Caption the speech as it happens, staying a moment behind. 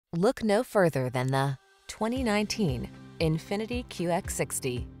Look no further than the 2019 INFINITI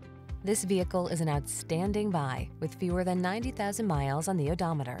QX60. This vehicle is an outstanding buy with fewer than 90,000 miles on the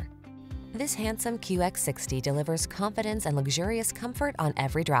odometer. This handsome QX60 delivers confidence and luxurious comfort on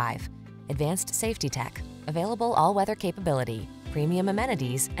every drive. Advanced safety tech, available all-weather capability, premium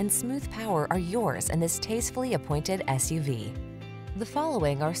amenities, and smooth power are yours in this tastefully appointed SUV. The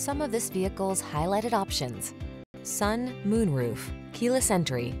following are some of this vehicle's highlighted options: sun, moonroof, keyless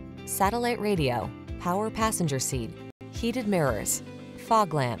entry, satellite radio, power passenger seat, heated mirrors,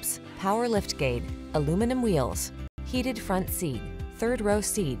 fog lamps, power liftgate, aluminum wheels, heated front seat, third row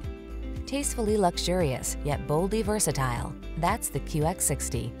seat. Tastefully luxurious, yet boldly versatile. That's the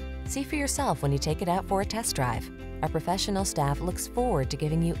QX60. See for yourself when you take it out for a test drive. Our professional staff looks forward to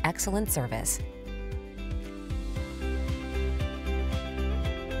giving you excellent service.